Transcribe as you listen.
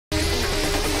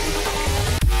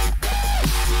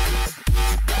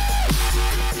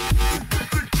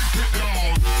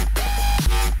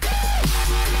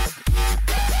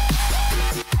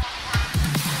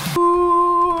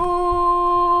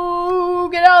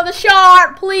no, the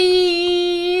shark,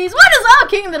 please. What is up,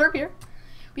 King of the Derp here?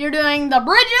 We are doing the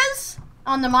bridges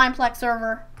on the Mineplex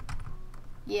server.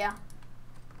 Yeah.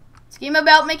 It's a game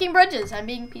about making bridges and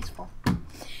being peaceful.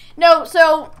 No,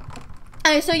 so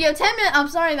you have 10 minutes. I'm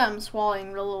sorry that I'm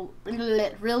swallowing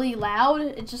really loud.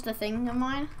 It's just a thing of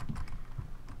mine.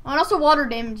 Oh, and also water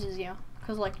damages you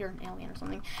because like you're an alien or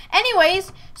something.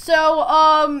 Anyways,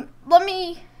 so let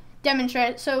me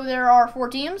demonstrate. So there are 4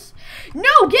 teams.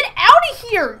 No, get out of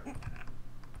here!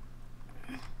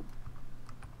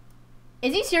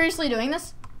 Is he seriously doing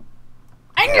this?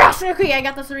 Yes, okay, I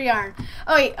got the 3 iron.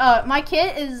 Oh wait, my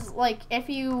kit is like if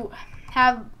you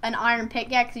have an iron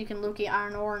pickaxe, you can locate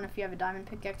iron ore, and if you have a diamond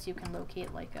pickaxe, you can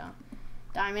locate like a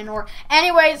diamond ore.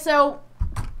 Anyway, so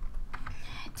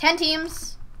 10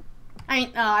 teams.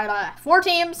 4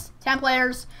 teams, 10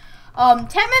 players. 10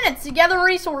 minutes to gather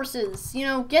resources. You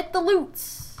know, get the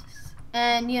loots,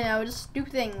 and you know, just do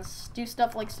things, do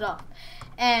stuff.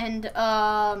 And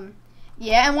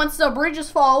yeah, and once the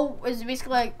bridges fall, is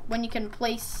basically like when you can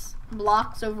place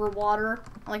blocks over water,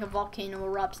 like a volcano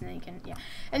erupts, and then you can, yeah.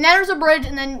 And then there's a bridge,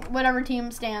 and then whatever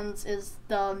team stands is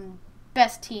the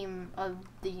best team of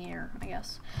the year, I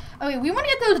guess. Okay, we want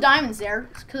to get those diamonds there,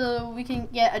 because we can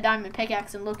get a diamond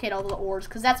pickaxe and locate all the ores,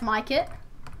 because that's my kit.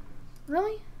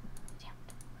 Really? Damn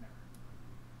it.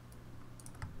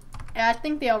 Yeah, I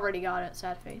think they already got it,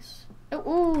 sad face.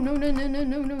 Oh, no.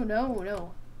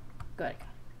 Good.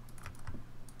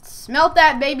 Smelt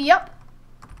that baby up.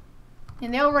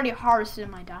 And they already harvested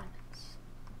my diamonds.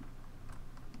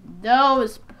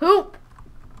 Those poop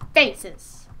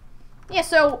faces. Yeah,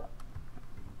 so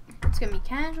it's gonna be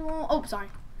casual. Oh, sorry.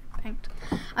 Panked.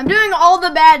 I'm doing all the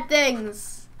bad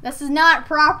things. This is not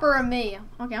proper of me.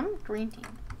 Okay, I'm green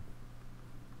team.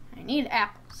 I need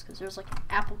apples because there's like an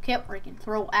apple kit where you can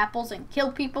throw apples and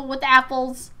kill people with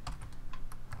apples.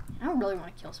 I don't really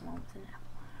want to kill someone with an apple.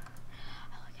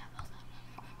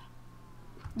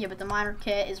 Yeah, but the miner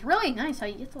kit is really nice how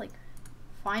you get to like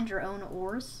find your own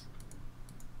ores.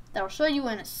 That I'll show you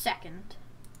in a second.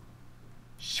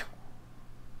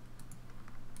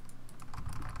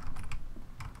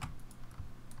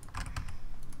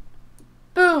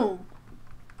 Boom!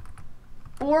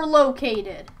 Ore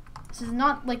located. This is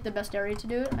not like the best area to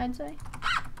do it, I'd say.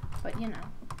 But you know.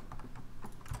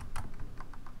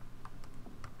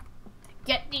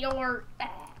 Get the ore.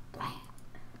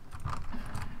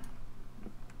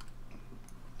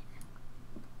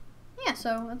 Yeah,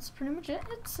 so that's pretty much it.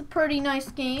 It's a pretty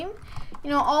nice game. You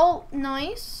know, all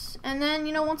nice. And then,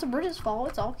 you know, once the bridges fall,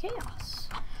 it's all chaos.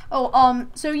 Oh,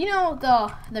 so you know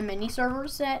the mini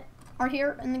servers that are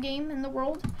here in the game, in the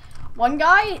world? One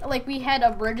guy, like, we had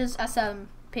a bridges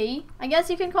SMP, I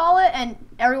guess you can call it, and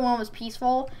everyone was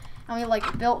peaceful. And we,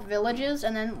 like, built villages,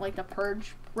 and then, like, the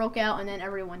purge broke out, and then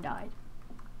everyone died.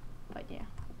 But, yeah.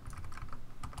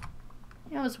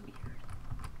 It was weird.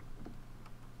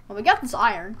 Well, we got this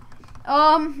iron.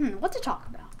 What to talk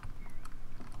about?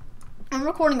 I'm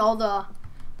recording all the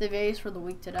videos for the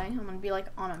week today. I'm gonna be like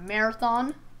on a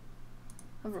marathon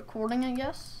of recording, I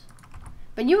guess.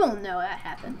 But you won't know that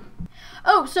happened.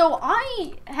 Oh, so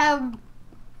I have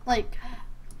like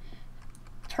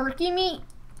turkey meat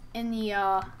in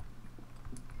the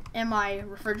in my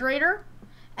refrigerator,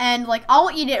 and like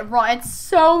I'll eat it raw. It's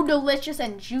so delicious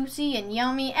and juicy and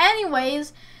yummy.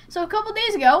 Anyways, so a couple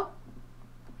days ago,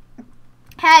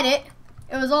 had it.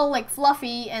 It was all like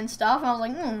fluffy and stuff. And I was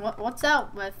like, what's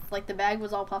that? With like the bag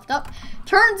was all puffed up.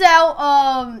 Turns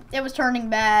out, it was turning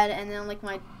bad, and then like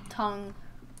my tongue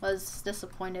was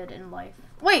disappointed in life.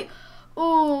 Wait,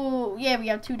 ooh, yeah, we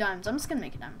have 2 diamonds. I'm just gonna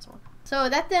make a diamond sword. So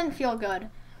that didn't feel good,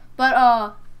 but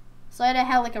so I had to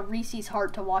have like a Reese's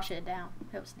heart to wash it down.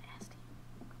 It was nasty.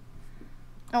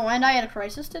 Oh, and I had a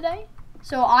crisis today.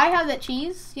 So I have that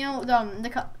cheese, you know,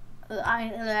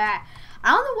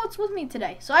 I don't know what's with me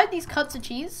today. So I have these cuts of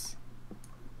cheese.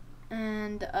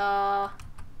 And, yeah,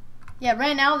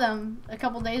 ran out of them a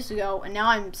couple days ago. And now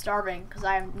I'm starving because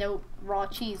I have no raw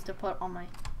cheese to put on my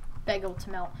bagel to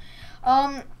melt.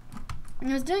 I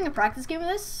was doing a practice game of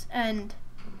this. And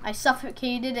I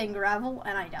suffocated in gravel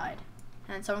and I died.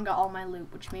 And someone got all my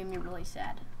loot, which made me really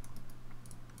sad.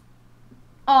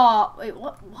 Oh, wait,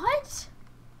 what?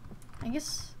 I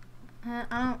guess, I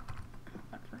don't...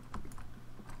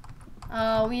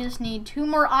 we just need 2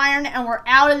 more iron and we're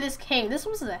out of this cave. This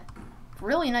was a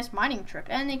really nice mining trip,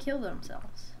 and they killed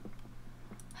themselves.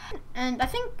 And I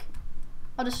think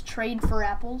I'll just trade for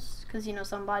apples, because, you know,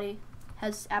 somebody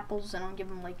has apples and I'll give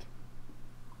them, like,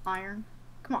 iron.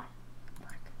 Come on.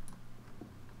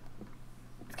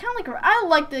 It's kind of like, I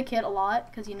like the kit a lot,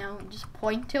 because, you know, you just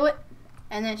point to it,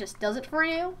 and then it just does it for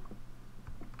you.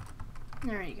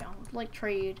 There you go. Like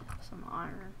trade some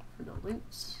iron for the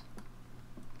loots.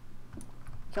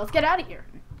 Okay, let's get out of here.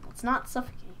 Let's not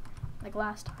suffocate like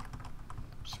last time.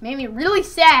 She made me really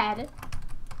sad.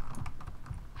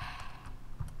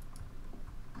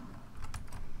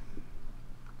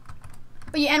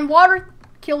 Oh yeah, and water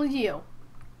kills you.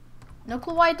 No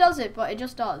clue why it does it, but it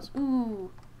just does.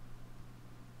 Ooh.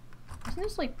 Isn't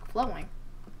this like flowing?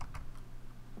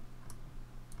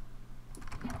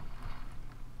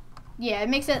 Yeah, it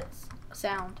makes that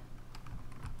sound.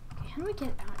 Okay, how do we get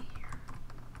out of here?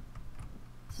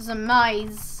 This is a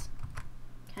maze.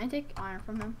 Can I take iron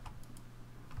from him?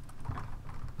 No.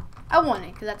 I want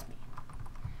it, because that's mean.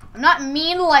 I'm not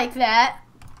mean like that.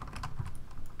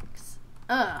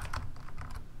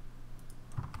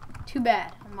 Too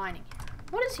bad. I'm mining here.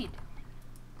 What is he doing?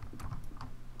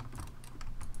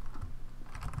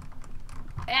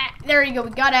 Ah, there you go.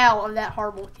 We got out of that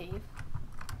horrible cave.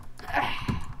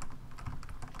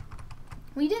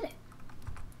 We did it.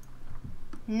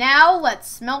 Now let's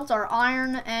smelt our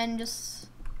iron and just...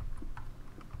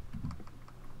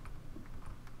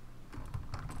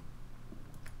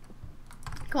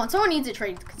 Come on, someone needs a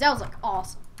trade because that was like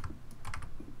awesome.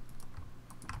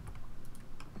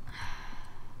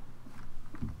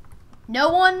 No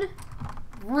one.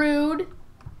 Rude.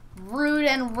 Rude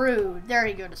and rude. There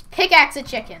you go. Just pickaxe a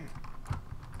chicken.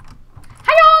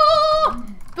 Hi-yo!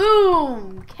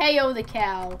 Boom! KO the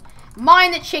cow.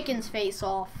 Mine the chicken's face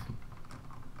off.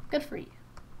 Good for you.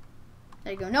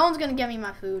 There you go. No one's gonna give me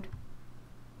my food.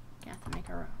 You have to make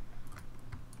our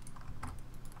own.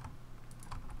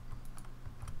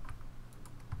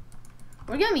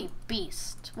 We're gonna be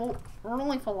beast. Well, we're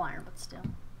only full iron, but still.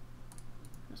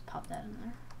 Just pop that in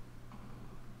there.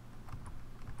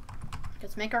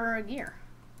 Let's make our gear.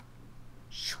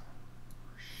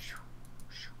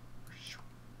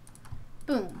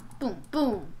 Boom, boom,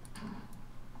 boom.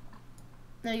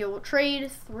 There you go. We'll trade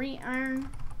 3 iron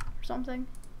or something.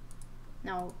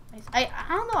 No, I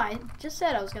don't know. I just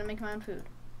said I was gonna make my own food.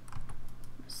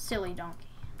 Silly donkey.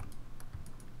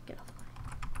 Get off the way.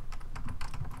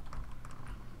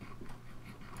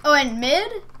 Oh, and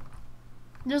mid,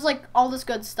 there's like all this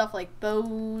good stuff like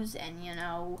bows and you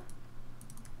know.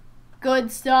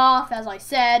 Good stuff, as I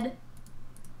said.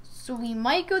 So we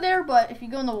might go there, but if you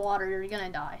go in the water, you're gonna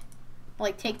die.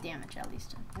 Like, take damage, at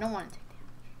least. I don't want to take damage.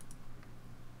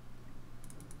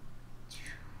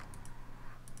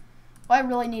 Oh, I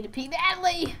really need to pee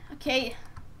badly. Okay.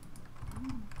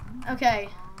 Okay.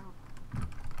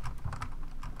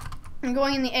 I'm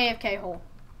going in the AFK hole.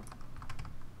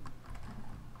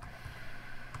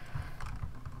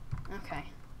 Okay.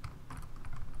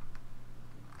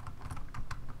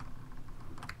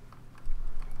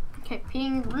 Okay,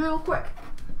 peeing real quick.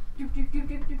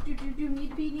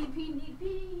 Need pee.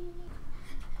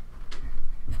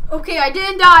 Okay, I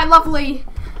didn't die, lovely.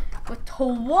 With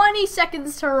 20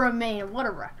 seconds to remain. What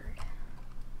a record.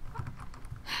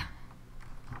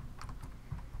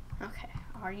 Okay,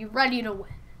 are you ready to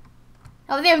win?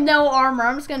 Oh, they have no armor.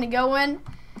 I'm just gonna go in.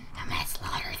 I'm gonna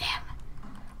slaughter them.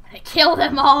 I'm gonna kill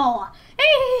them all.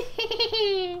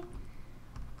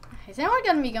 Is anyone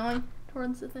gonna be going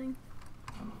towards the thing?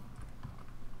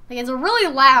 Like, it's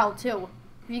really loud, too,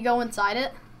 if you go inside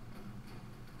it.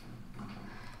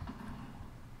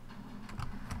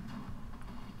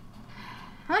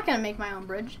 I'm not gonna make my own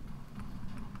bridge.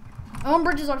 My own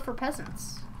bridges are for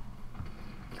peasants.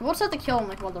 Okay, we'll just have to kill them,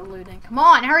 like, while they're looting. Come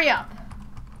on, hurry up.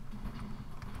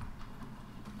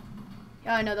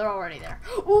 Oh, no, they're already there.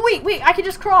 Oh, wait, I can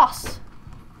just cross.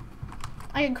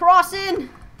 I can cross in.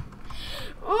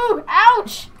 Ooh,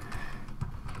 ouch.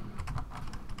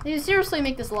 They seriously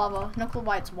make this lava. No clue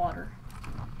why it's water.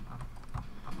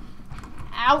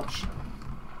 Ouch.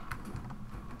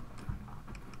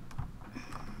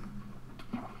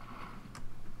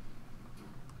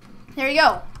 There you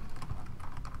go.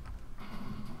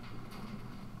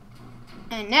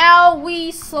 And now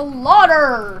we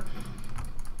slaughter.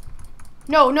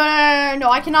 No,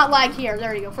 I cannot lag here.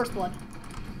 There you go, first blood.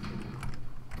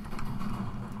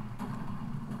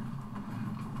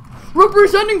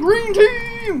 Representing green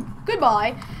team!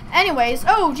 Goodbye. Anyways,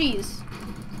 oh geez.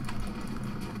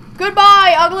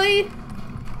 Goodbye, ugly.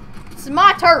 This is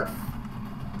my turf.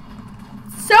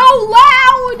 So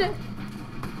loud!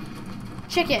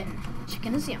 Chicken.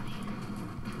 Chicken is yummy.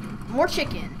 More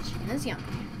chicken. Chicken is yummy.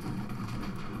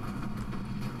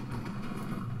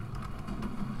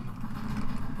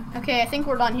 Okay, I think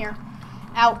we're done here.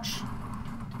 Ouch.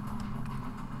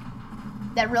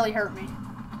 That really hurt me.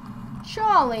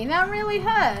 Charlie, that really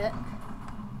hurt.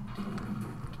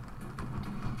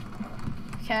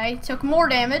 Okay, took more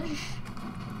damage.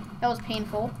 That was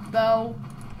painful. Bow.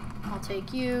 I'll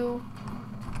take you.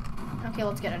 Okay,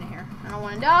 let's get out of here. I don't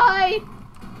want to die.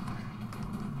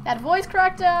 That voice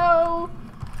cracked out.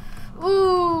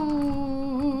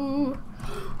 Ooh.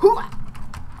 Oh,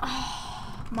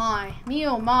 my. Me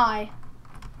oh my.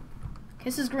 Okay,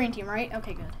 this is green team, right?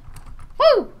 Okay, good.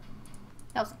 Woo!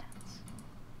 That was intense.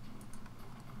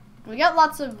 We got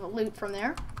lots of loot from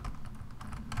there.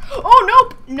 Oh,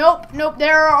 nope! Nope, nope.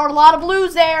 There are a lot of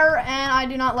blues there, and I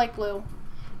do not like blue.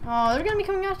 Oh, they're gonna be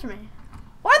coming after me.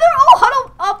 Why are they all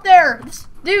huddled up there? This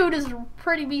dude is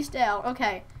pretty beast out.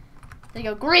 Okay. There you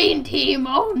go. Green team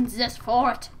owns this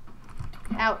fort.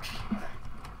 Ouch.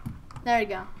 There you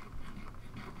go.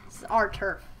 This is our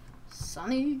turf.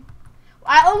 Sunny.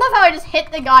 I love how I just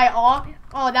hit the guy off.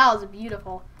 Oh, that was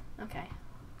beautiful. Okay.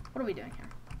 What are we doing here?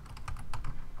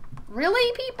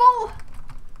 Really, people?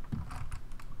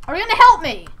 Are you gonna help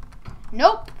me?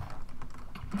 Nope.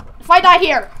 If I die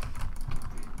here.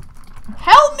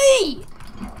 Help me!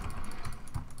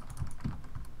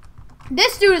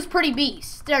 This dude is pretty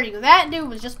beast. There you go. That dude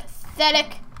was just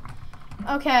pathetic.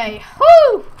 Okay.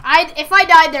 Whoo! If I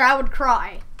died there, I would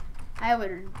cry. I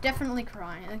would definitely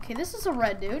cry. Okay, this is a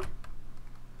red dude.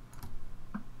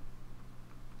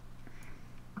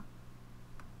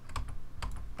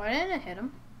 Why didn't it hit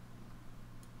him?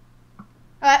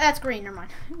 That's green. Never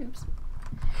mind. Oops.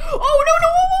 Oh no!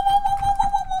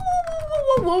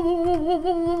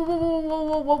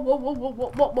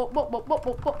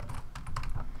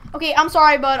 Okay, I'm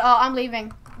sorry, but I'm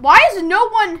leaving. Why is no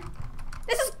one?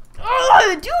 This is,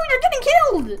 dude, you're getting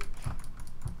killed.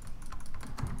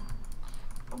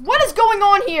 What is going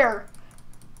on here?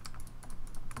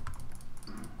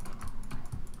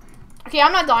 Okay,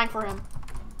 I'm not dying for him.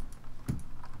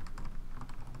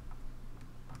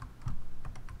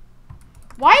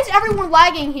 Why is everyone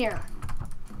lagging here?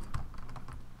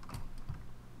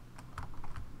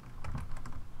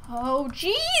 Oh,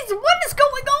 jeez, what is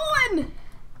going on?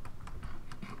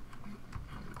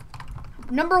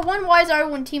 Number one, why is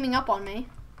everyone teaming up on me?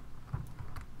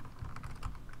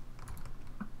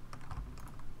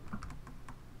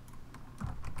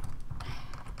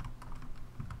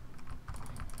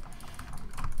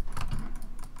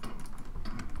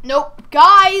 Nope.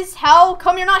 Guys, how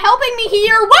come you're not helping me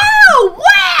here? Wow!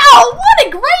 Wow! What a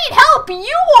great help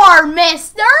you are,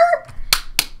 mister!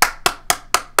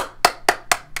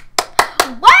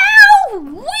 Wow!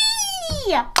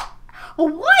 Wee!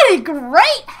 What a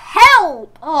great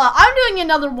help! I'm doing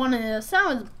another one of this. That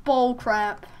was bull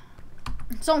crap.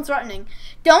 So threatening.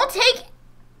 Don't take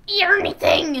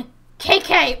anything,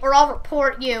 KK, or I'll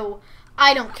report you.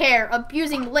 I don't care.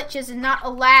 Abusing liches is not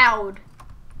allowed.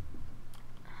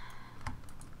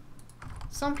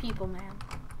 Some people, man.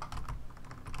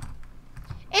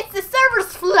 It's the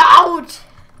server's fault!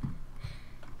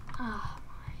 Oh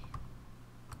my.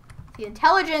 The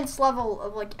intelligence level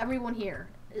of like everyone here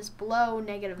is below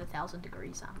 -1,000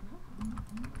 degrees. I don't know.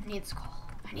 I need skull.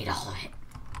 I need all of it.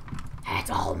 It's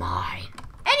all mine.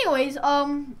 Anyways,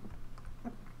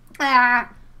 my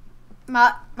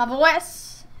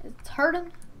voice, it's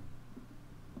hurting.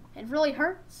 It really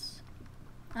hurts.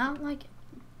 I don't like it.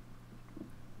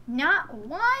 Not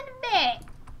one bit.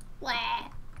 Blah.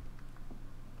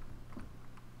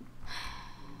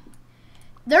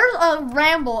 There's a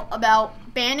ramble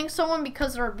about banning someone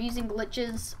because they're abusing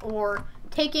glitches or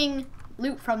taking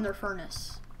loot from their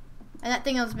furnace. And that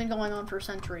thing has been going on for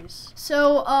centuries.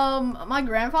 So, my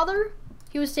grandfather,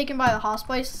 he was taken by the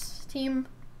hospice team.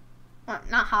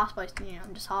 Not hospice team,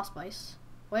 just hospice.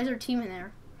 Why is there a team in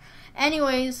there?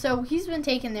 Anyways, so he's been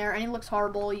taken there, and he looks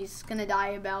horrible. He's gonna die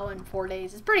about in 4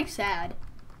 days. It's pretty sad.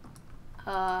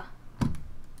 But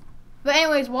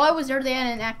anyways, while I was there, they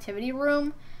had an activity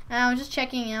room, and I was just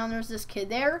checking out, and there's this kid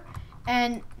there,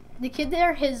 and the kid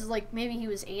there, maybe he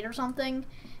was 8 or something,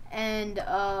 and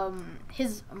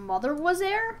his mother was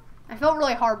there. I felt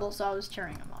really horrible, so I was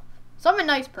cheering him up. So I'm a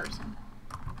nice person.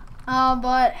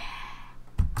 But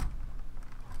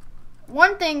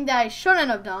one thing that I shouldn't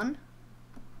have done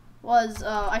was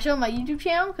I showed him my YouTube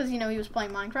channel because, you know, he was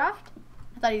playing Minecraft.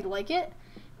 I thought he'd like it.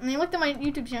 And he looked at my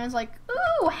YouTube channel and was like,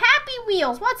 ooh, Happy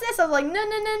Wheels, what's this? I was like,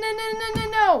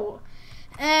 no.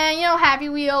 And, you know, Happy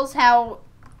Wheels, how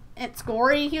it's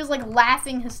gory. He was, like,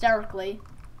 laughing hysterically.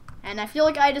 And I feel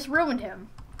like I just ruined him.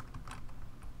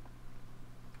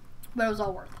 But it was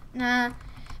all worth it. Nah.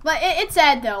 But it's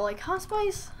sad, though. Like,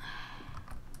 hospice,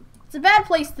 it's a bad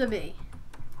place to be.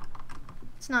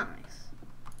 It's not nice.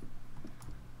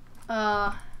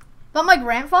 But my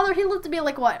grandfather, he lived to be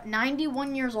like, what,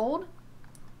 91 years old?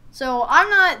 So I'm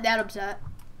not that upset.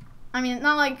 I mean,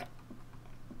 not like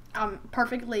I'm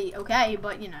perfectly okay,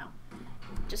 but you know,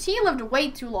 Just he lived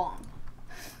way too long.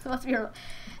 So let's be real.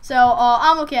 So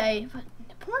I'm okay. But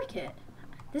poor kid.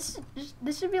 This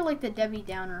should be like the Debbie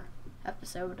Downer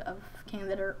episode of King of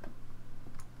the Derp.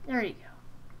 There you go.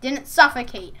 Didn't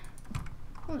suffocate.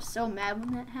 I was so mad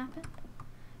when that happened.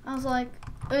 I was like,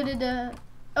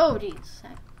 oh geez, I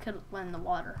could have went in the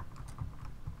water.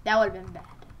 That would have been bad.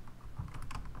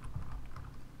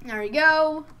 There you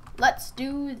go. Let's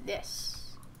do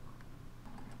this.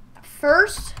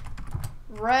 First,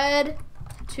 red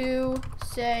to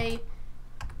say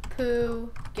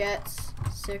Pooh gets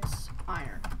 6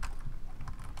 iron.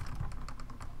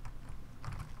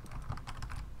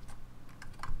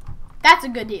 That's a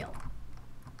good deal.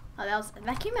 Oh,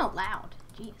 that came out loud.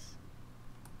 Jeez.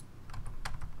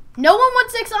 No one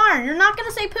wants 6 iron. You're not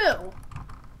gonna say Pooh.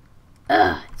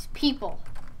 Ugh, it's people.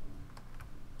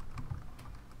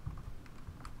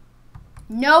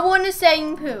 No one is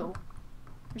saying Pooh.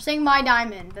 They're saying my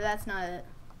diamond, but that's not it.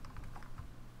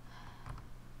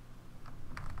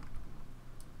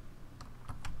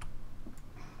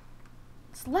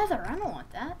 It's leather. I don't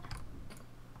want that.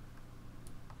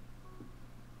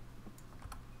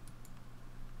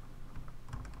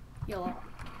 Yellow.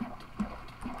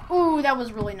 Ooh, that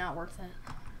was really not worth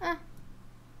it.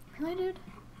 Really, dude?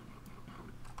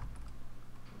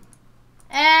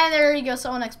 And there you go.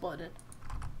 Someone exploded.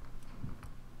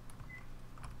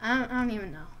 I don't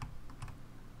even know.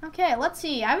 Okay, let's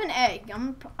see. I have an egg.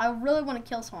 I really want to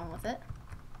kill someone with it.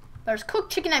 There's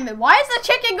cooked chicken at mid. Why is the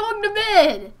chicken going to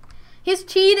mid? He's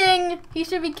cheating. He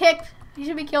should be kicked. He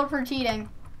should be killed for cheating.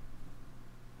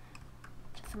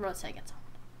 Just throw a second.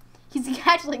 He's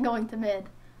actually going to mid.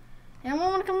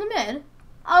 Anyone want to come to mid?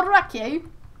 I'll wreck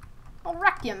you. I'll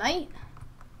wreck you, mate.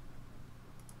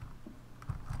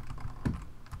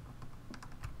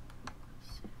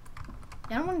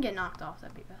 I don't want to get knocked off.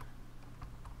 That'd be bad.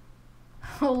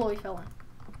 Oh, Lord, he fell in.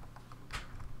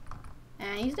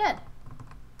 And he's dead.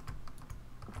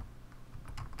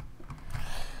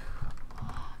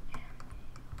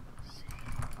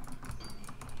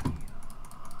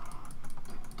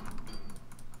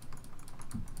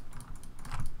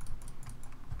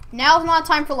 Now's not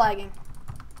time for lagging.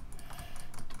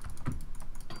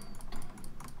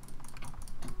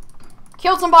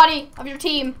 Kill somebody of your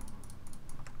team.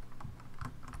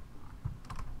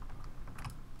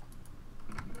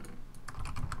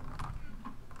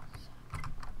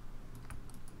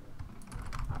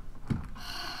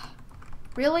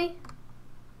 Really?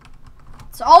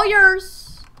 It's all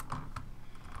yours.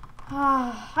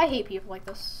 I hate people like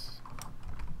this.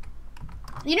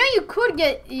 You know you could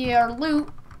get your loot,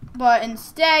 but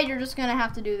instead you're just gonna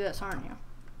have to do this, aren't you?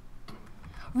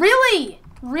 Really?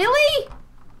 Really?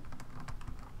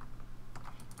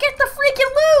 Get the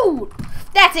freaking loot!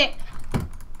 That's it!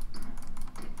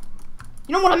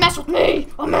 You don't want to mess with me!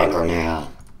 I'm angry now!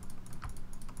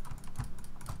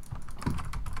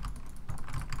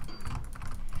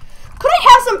 Could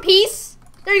I have some peace?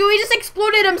 There you go, he just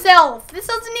exploded himself! This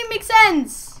doesn't even make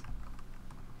sense!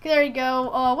 Okay, there you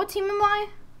go. What team am I?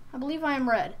 I believe I am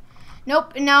red.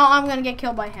 Nope, and now I'm gonna get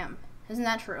killed by him. Isn't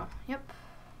that true? Yep.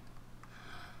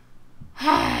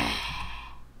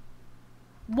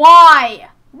 Why?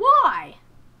 Why?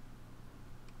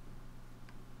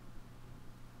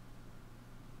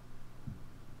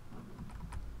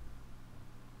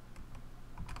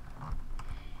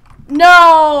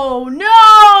 No!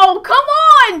 No! Come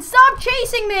on! Stop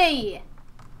chasing me!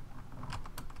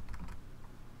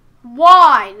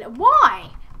 Why?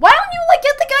 Why? Why don't you, like,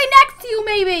 get the guy next to you,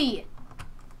 maybe?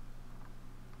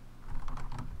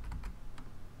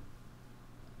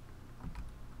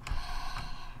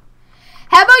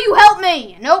 How about you help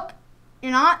me? Nope.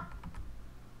 You're not?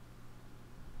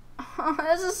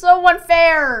 This is so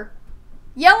unfair.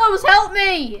 Yellows, help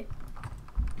me!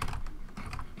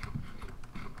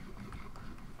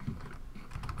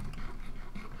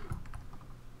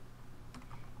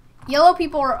 Yellow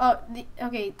people are,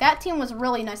 okay, that team was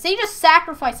really nice. They just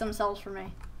sacrificed themselves for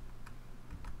me.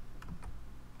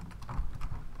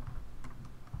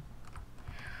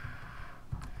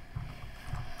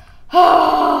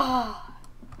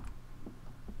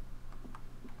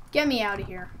 Get me out of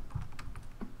here.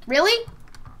 Really?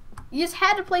 You just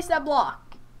had to place that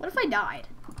block. What if I died?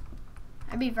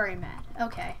 I'd be very mad.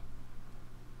 Okay.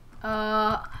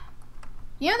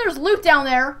 You know there's loot down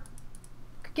there.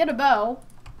 Could get a bow.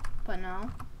 But no.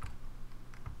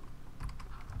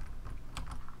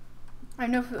 I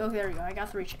know. Oh, there we go. I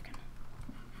got 3 chicken.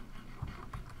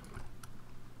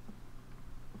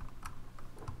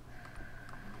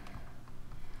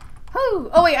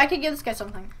 Whew. Oh wait, I could give this guy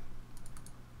something.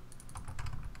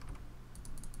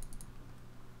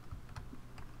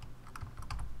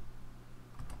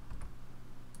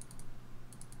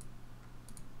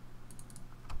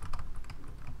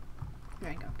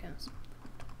 Yes.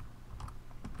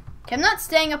 Okay, I'm not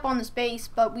staying up on this base,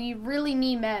 but we really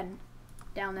need men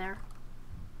down there.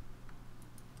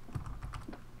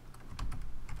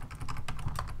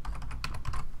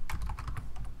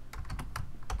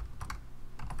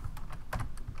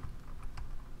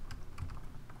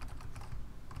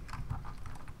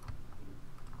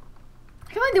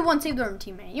 I feel like they won't save their own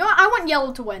teammate. You know what? I want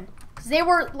yellow to win. Because they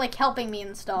were, like, helping me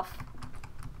and stuff.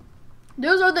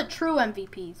 Those are the true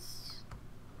MVPs.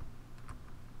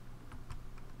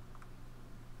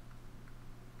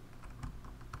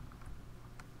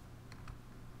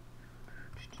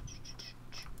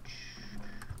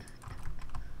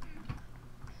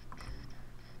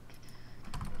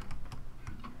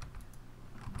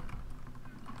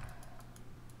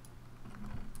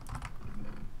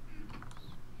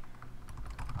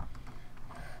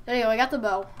 There you go, I got the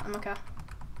bow. I'm okay.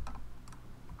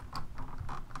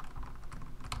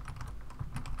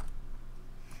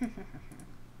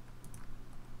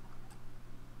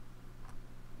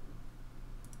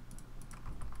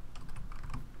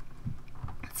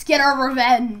 Let's get our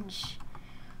revenge.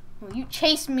 Well, you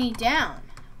chased me down.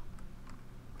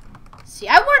 See,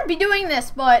 I wouldn't be doing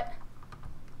this, but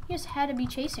you just had to be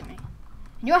chasing me.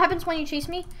 You know what happens when you chase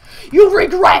me? You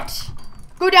regret!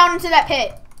 Go down into that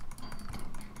pit.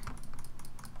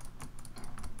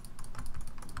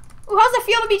 Ooh, how's it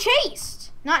feel to be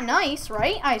chased? Not nice,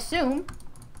 right? I assume.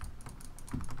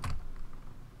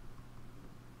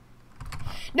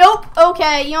 Nope.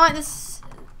 Okay, you know what? This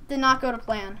did not go to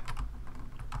plan.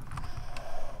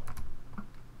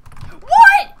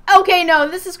 What? Okay, no,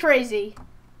 this is crazy.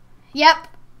 Yep.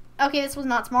 Okay, this was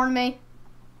not smart of me.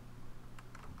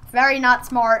 Very not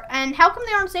smart. And how come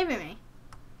they aren't saving me?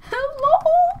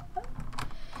 Hello?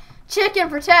 Chicken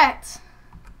protect.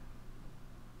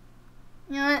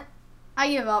 You know what? I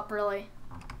give up, really.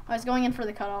 I was going in for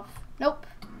the cutoff. Nope.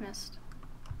 Missed.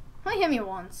 Only hit me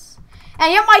once.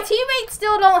 And yet my teammates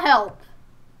still don't help.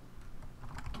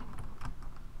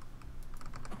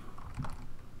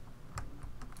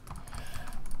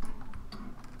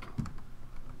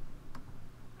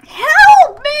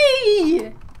 Help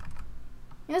me!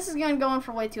 This is gonna go on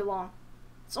for way too long.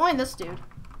 It's only this dude.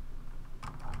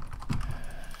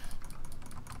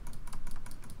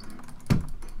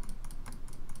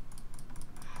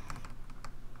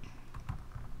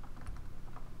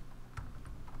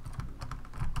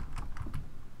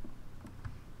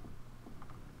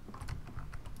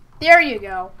 There you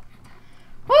go.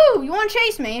 Woo! You want to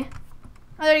chase me?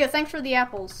 Oh, there you go. Thanks for the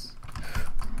apples.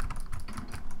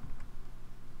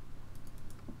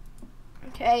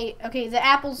 Okay, okay. The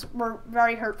apples were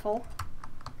very hurtful.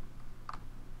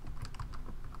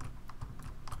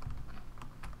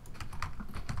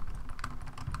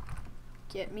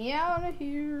 Get me out of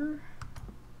here.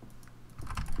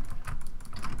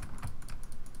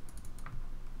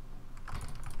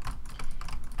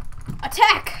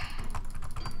 Attack!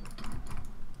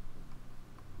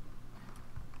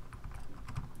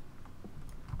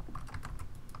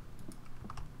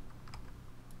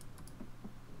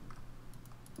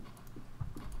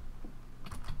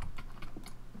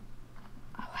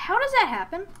 How does that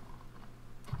happen?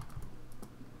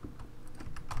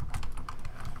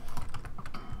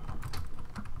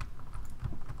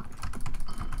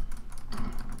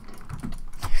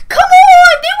 Come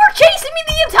on! They were chasing me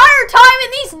the entire time,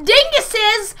 and these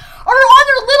dinguses are on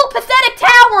their little pathetic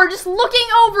tower just looking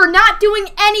over, not doing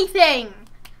anything.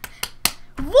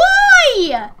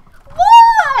 Why?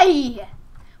 Why?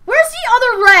 Where's the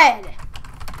other red?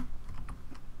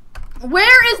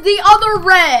 Where is the other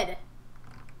red?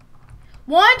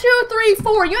 1, 2, 3,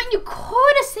 4. You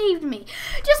could have saved me.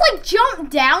 Just like jump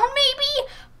down maybe?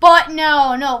 But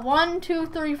no. 1, 2,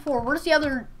 3, 4. Where's the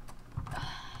other?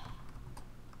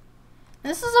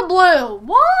 This is a blue.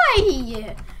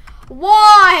 Why?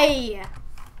 Why?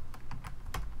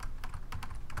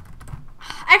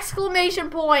 Exclamation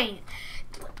point.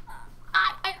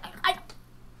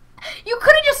 You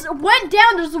could have just went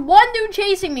down. There's one dude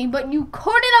chasing me, but you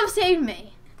couldn't have saved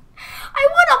me. I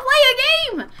want to play a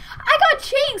game. I got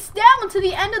chased down to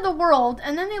the end of the world,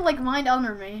 and then they like lined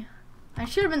under me. I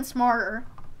should have been smarter.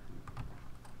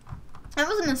 I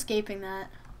wasn't escaping that.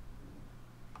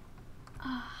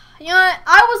 You know what?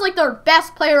 I was like their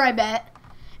best player, I bet.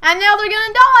 And now they're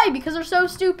gonna die because they're so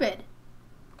stupid.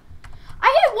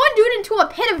 I hit one dude into a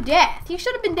pit of death. He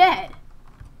should have been dead.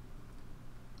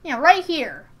 Yeah, right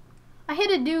here. I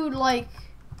hit a dude like...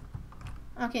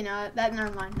 Okay, no,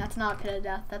 never mind. That's not a pit of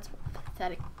death. That's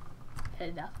pathetic. Pit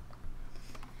of death.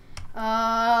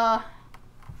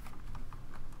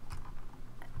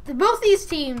 Both these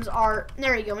teams are...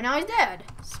 There you go. Now he's dead.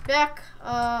 Spec,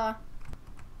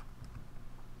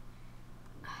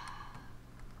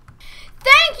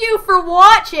 Thank you for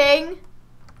watching.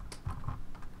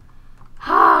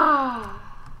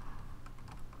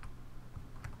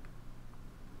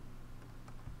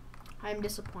 I'm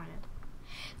disappointed.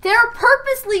 They're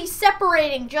purposely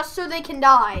separating just so they can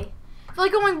die. They're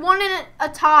like going one at a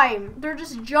time. They're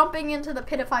just jumping into the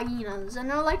pit of hyenas. And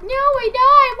they're like, no, I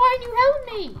died. Why didn't you help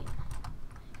me?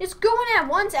 Just going at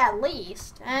once at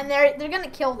least. And they're going to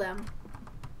kill them.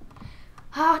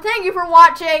 Thank you for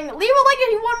watching. Leave a like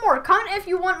if you want more. Comment if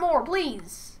you want more,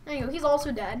 please. There you go. He's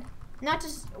also dead. Not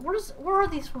just... Where are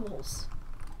these fools?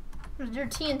 They're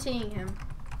TNTing him.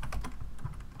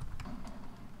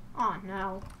 Oh,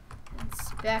 no.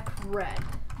 Spec red.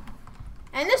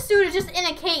 And this dude is just in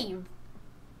a cave.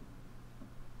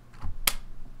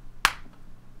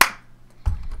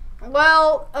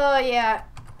 Well, yeah.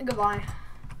 Goodbye.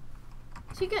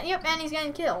 Yep, and he's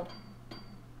getting killed.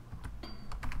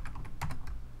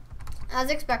 As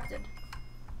expected.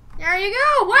 There you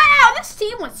go. Wow, this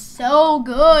team was so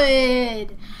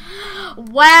good.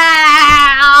 Wow.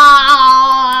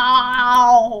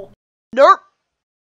 Derp.